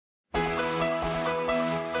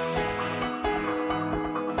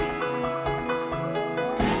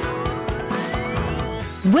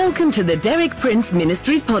Welcome to the Derek Prince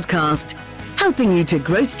Ministries podcast, helping you to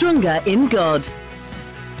grow stronger in God.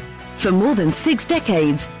 For more than 6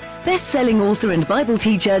 decades, best-selling author and Bible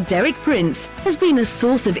teacher Derek Prince has been a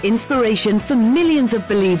source of inspiration for millions of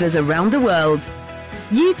believers around the world.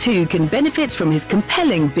 You too can benefit from his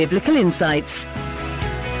compelling biblical insights.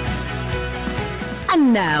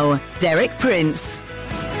 And now, Derek Prince.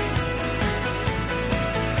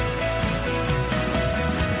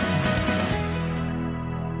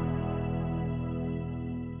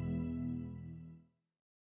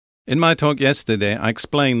 In my talk yesterday, I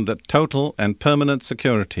explained that total and permanent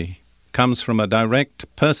security comes from a direct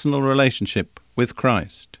personal relationship with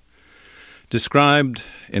Christ. Described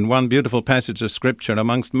in one beautiful passage of Scripture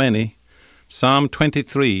amongst many, Psalm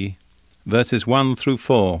 23, verses 1 through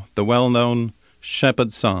 4, the well-known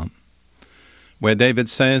Shepherd Psalm, where David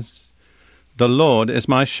says, "The Lord is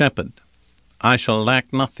my shepherd, I shall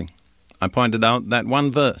lack nothing." I pointed out that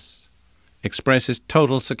one verse expresses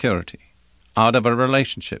total security out of a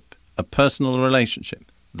relationship, a personal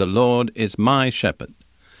relationship. The Lord is my shepherd.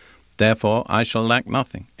 Therefore, I shall lack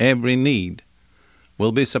nothing. Every need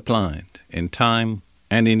will be supplied in time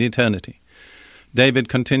and in eternity. David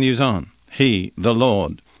continues on. He, the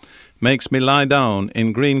Lord, makes me lie down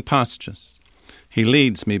in green pastures. He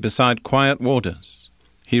leads me beside quiet waters.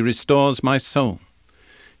 He restores my soul.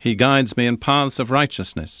 He guides me in paths of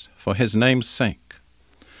righteousness for his name's sake.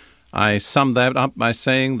 I sum that up by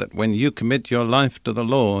saying that when you commit your life to the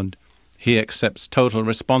Lord, he accepts total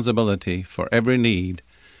responsibility for every need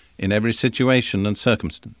in every situation and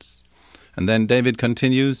circumstance. And then David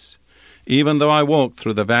continues, "Even though I walk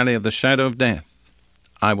through the valley of the shadow of death,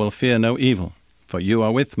 I will fear no evil, for you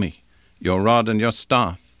are with me. Your rod and your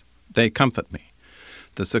staff, they comfort me."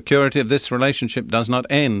 The security of this relationship does not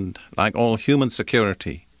end, like all human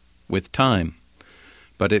security, with time,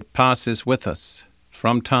 but it passes with us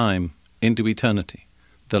from time into eternity.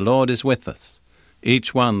 The Lord is with us.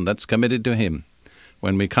 Each one that's committed to him,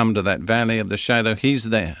 when we come to that valley of the shadow, he's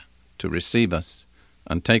there to receive us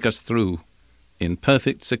and take us through in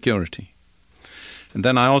perfect security. And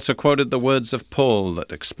then I also quoted the words of Paul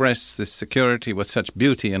that express this security with such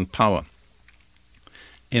beauty and power.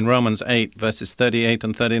 In Romans 8, verses 38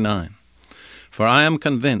 and 39, "For I am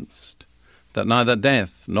convinced that neither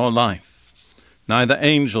death nor life, neither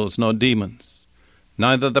angels nor demons,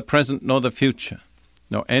 neither the present nor the future,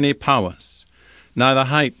 nor any powers, neither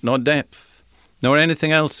height nor depth, nor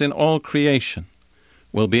anything else in all creation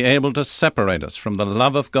will be able to separate us from the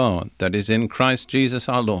love of God that is in Christ Jesus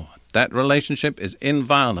our Lord." That relationship is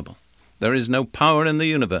inviolable. There is no power in the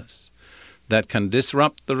universe that can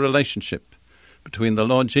disrupt the relationship between the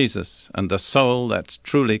Lord Jesus and the soul that's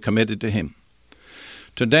truly committed to him.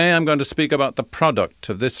 Today I'm going to speak about the product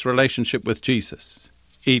of this relationship with Jesus,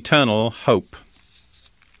 eternal hope.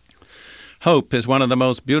 Hope is one of the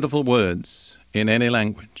most beautiful words in any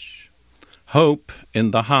language. Hope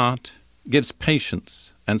in the heart gives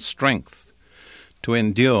patience and strength to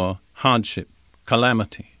endure hardship,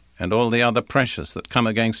 calamity, and all the other pressures that come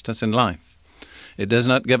against us in life. It does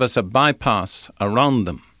not give us a bypass around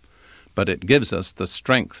them, but it gives us the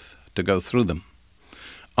strength to go through them.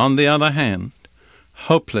 On the other hand,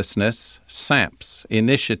 hopelessness saps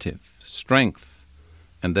initiative, strength,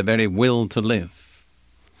 and the very will to live.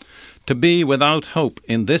 To be without hope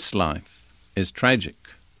in this life is tragic,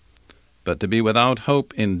 but to be without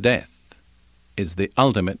hope in death is the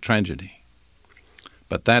ultimate tragedy.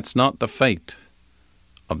 But that's not the fate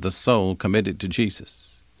of the soul committed to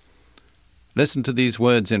Jesus. Listen to these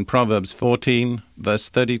words in Proverbs 14, verse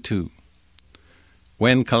 32.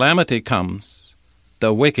 "When calamity comes,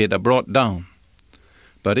 the wicked are brought down,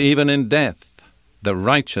 but even in death the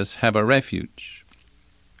righteous have a refuge."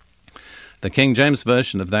 The King James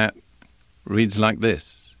Version of that reads like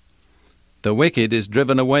this: "The wicked is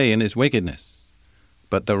driven away in his wickedness,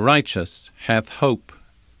 but the righteous hath hope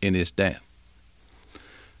in his death."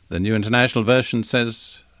 The New International Version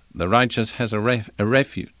says, "The righteous has a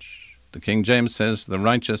refuge." The King James says, "The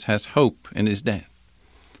righteous has hope in his death."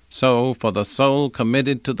 So, for the soul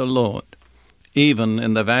committed to the Lord, even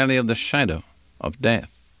in the valley of the shadow of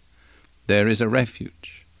death, there is a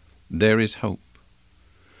refuge. There is hope.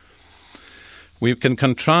 We can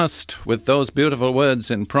contrast with those beautiful words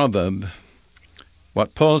in Proverbs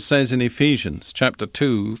what Paul says in Ephesians chapter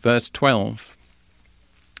 2, verse 12,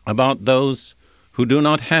 about those who do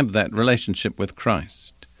not have that relationship with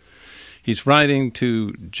Christ. He's writing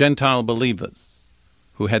to Gentile believers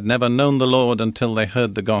who had never known the Lord until they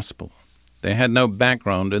heard the gospel. They had no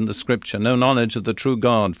background in the Scripture, no knowledge of the true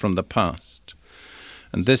God from the past.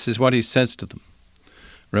 And this is what he says to them.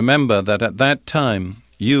 "Remember that at that time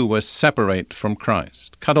you were separate from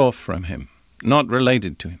Christ, cut off from him, not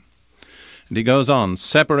related to him. And he goes on,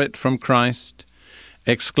 separate from Christ,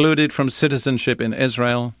 excluded from citizenship in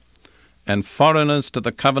Israel, and foreigners to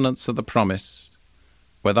the covenants of the promise,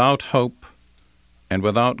 without hope and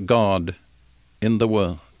without God in the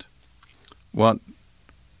world. What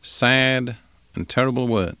sad and terrible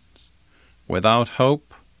words. Without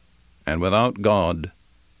hope and without God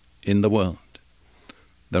in the world.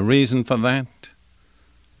 The reason for that?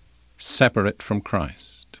 Separate from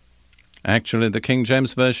Christ. Actually, the King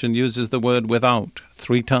James Version uses the word without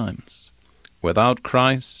 3 times. Without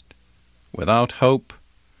Christ, without hope,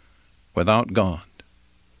 without God.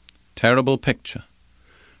 Terrible picture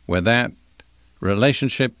where that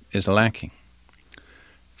relationship is lacking.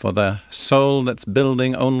 For the soul that's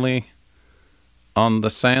building only on the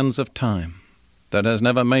sands of time, that has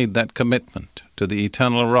never made that commitment to the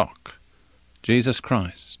eternal rock, Jesus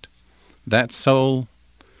Christ, that soul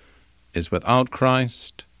is without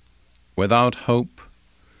Christ, without hope,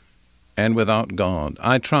 and without God.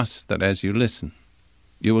 I trust that as you listen,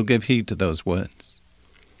 you will give heed to those words.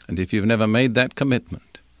 And if you've never made that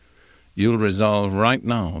commitment, you'll resolve right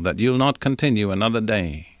now that you'll not continue another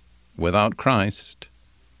day without Christ,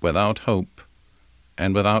 without hope,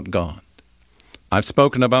 and without God. I've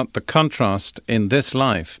spoken about the contrast in this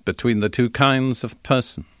life between the 2 kinds of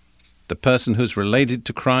person. The person who's related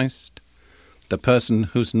to Christ, the person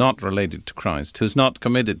who's not related to Christ, who's not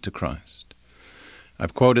committed to Christ.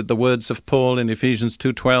 I've quoted the words of Paul in Ephesians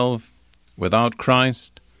 2:12, without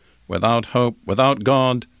Christ, without hope, without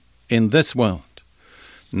God in this world.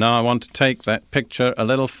 Now I want to take that picture a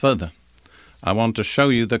little further. I want to show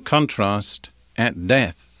you the contrast at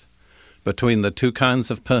death between the 2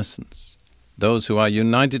 kinds of persons. Those who are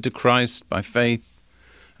united to Christ by faith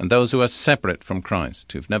and those who are separate from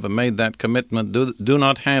Christ, who've never made that commitment, do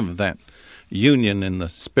not have that union in the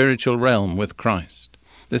spiritual realm with Christ.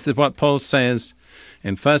 This is what Paul says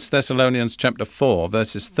in 1 Thessalonians chapter 4,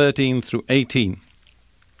 verses 13 through 18.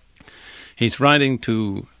 He's writing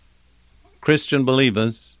to Christian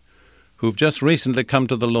believers who've just recently come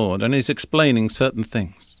to the Lord, and he's explaining certain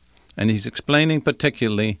things. And he's explaining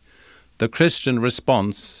particularly the Christian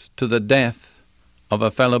response to the death of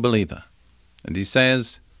a fellow believer. And he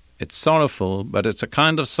says, it's sorrowful, but it's a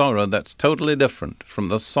kind of sorrow that's totally different from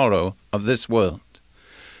the sorrow of this world.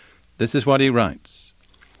 This is what he writes.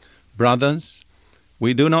 Brothers,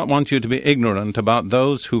 we do not want you to be ignorant about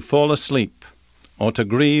those who fall asleep, or to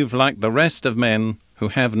grieve like the rest of men who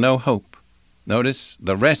have no hope. Notice,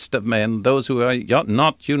 the rest of men, those who are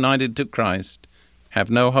not united to Christ,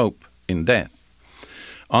 have no hope in death.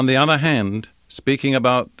 On the other hand, speaking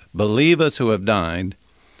about believers who have died,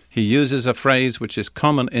 he uses a phrase which is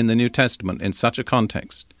common in the New Testament in such a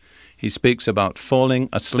context. He speaks about falling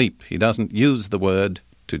asleep. He doesn't use the word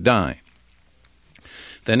to die.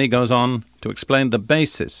 Then he goes on to explain the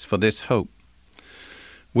basis for this hope.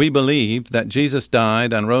 We believe that Jesus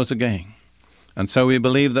died and rose again, and so we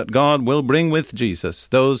believe that God will bring with Jesus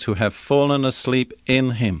those who have fallen asleep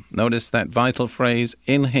in him. Notice that vital phrase,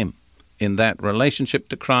 in him. In that relationship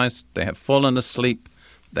to Christ, they have fallen asleep,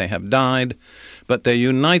 they have died, but they're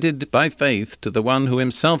united by faith to the one who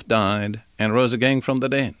himself died and rose again from the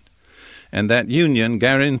dead. And that union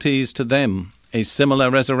guarantees to them a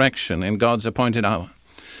similar resurrection in God's appointed hour.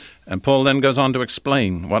 And Paul then goes on to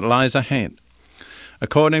explain what lies ahead.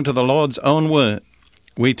 According to the Lord's own word,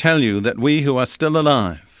 we tell you that we who are still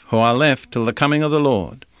alive, who are left till the coming of the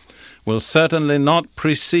Lord, will certainly not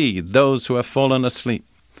precede those who have fallen asleep.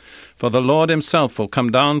 For the Lord himself will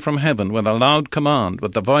come down from heaven with a loud command,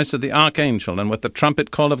 with the voice of the archangel, and with the trumpet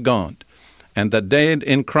call of God. And the dead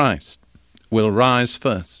in Christ will rise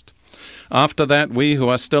first. After that, we who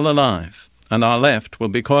are still alive and are left will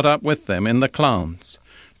be caught up with them in the clouds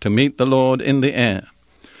to meet the Lord in the air.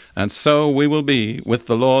 And so we will be with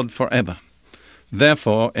the Lord forever.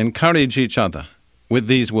 Therefore, encourage each other with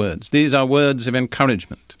these words. These are words of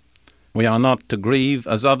encouragement. We are not to grieve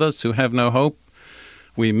as others who have no hope.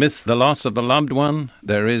 We miss the loss of the loved one.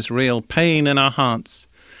 There is real pain in our hearts,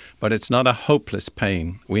 but it's not a hopeless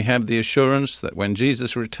pain. We have the assurance that when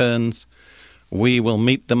Jesus returns, we will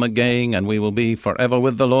meet them again and we will be forever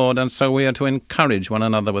with the Lord, and so we are to encourage one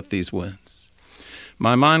another with these words.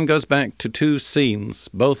 My mind goes back to 2 scenes,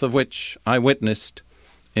 both of which I witnessed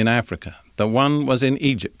in Africa. The one was in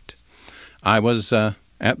Egypt. I was at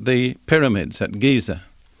the pyramids at Giza,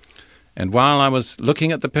 and while I was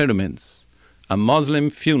looking at the pyramids, a Muslim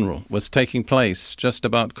funeral was taking place just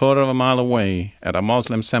about a quarter of a mile away at a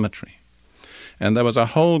Muslim cemetery. And there was a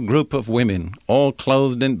whole group of women, all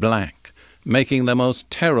clothed in black, making the most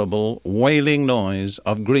terrible wailing noise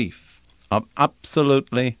of grief of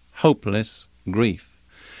absolutely hopeless grief.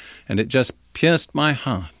 And it just pierced my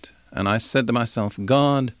heart. And I said to myself,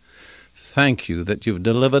 God, thank you that you've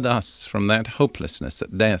delivered us from that hopelessness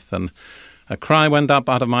at death. And a cry went up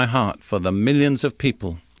out of my heart for the millions of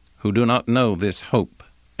people who do not know this hope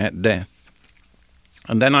at death.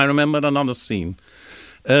 And then I remembered another scene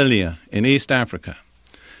earlier in East Africa,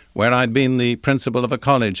 where I'd been the principal of a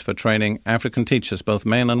college for training African teachers, both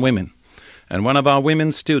men and women. And one of our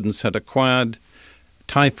women students had acquired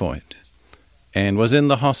typhoid and was in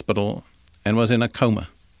the hospital and was in a coma.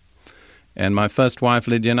 And my first wife,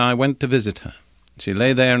 Lydia, and I went to visit her. She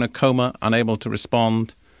lay there in a coma, unable to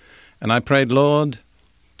respond. And I prayed, Lord,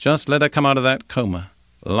 just let her come out of that coma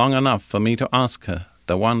long enough for me to ask her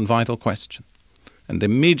the one vital question. And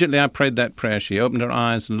immediately I prayed that prayer, she opened her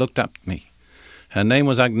eyes and looked up at me. Her name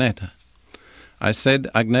was Agneta. I said,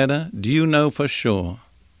 Agneta, do you know for sure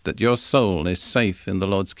that your soul is safe in the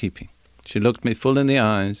Lord's keeping? She looked me full in the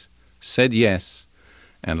eyes, said yes,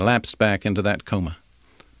 and lapsed back into that coma.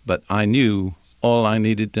 But I knew all I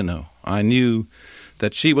needed to know. I knew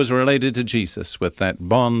that she was related to Jesus with that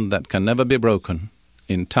bond that can never be broken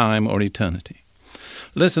in time or eternity.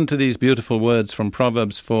 Listen to these beautiful words from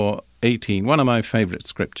Proverbs 4:18, one of my favorite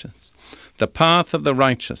scriptures. The path of the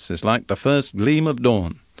righteous is like the first gleam of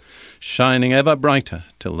dawn, shining ever brighter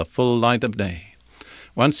till the full light of day.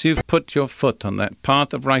 Once you've put your foot on that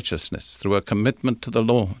path of righteousness through a commitment to the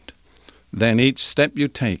Lord, then each step you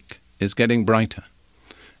take is getting brighter.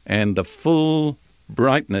 And the full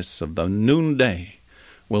brightness of the noonday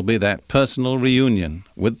will be that personal reunion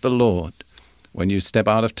with the Lord when you step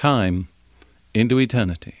out of time into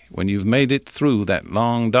eternity, when you've made it through that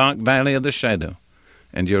long, dark valley of the shadow,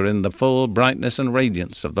 and you're in the full brightness and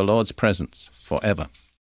radiance of the Lord's presence forever.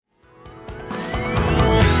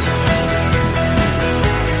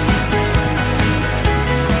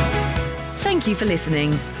 Thank you for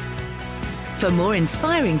listening. For more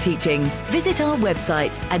inspiring teaching, visit our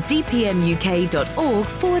website at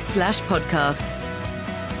dpmuk.org/podcast.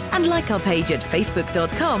 And like our page at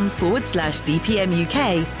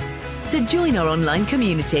facebook.com/dpmuk to join our online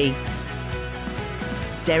community.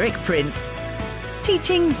 Derek Prince,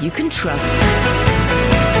 teaching you can trust.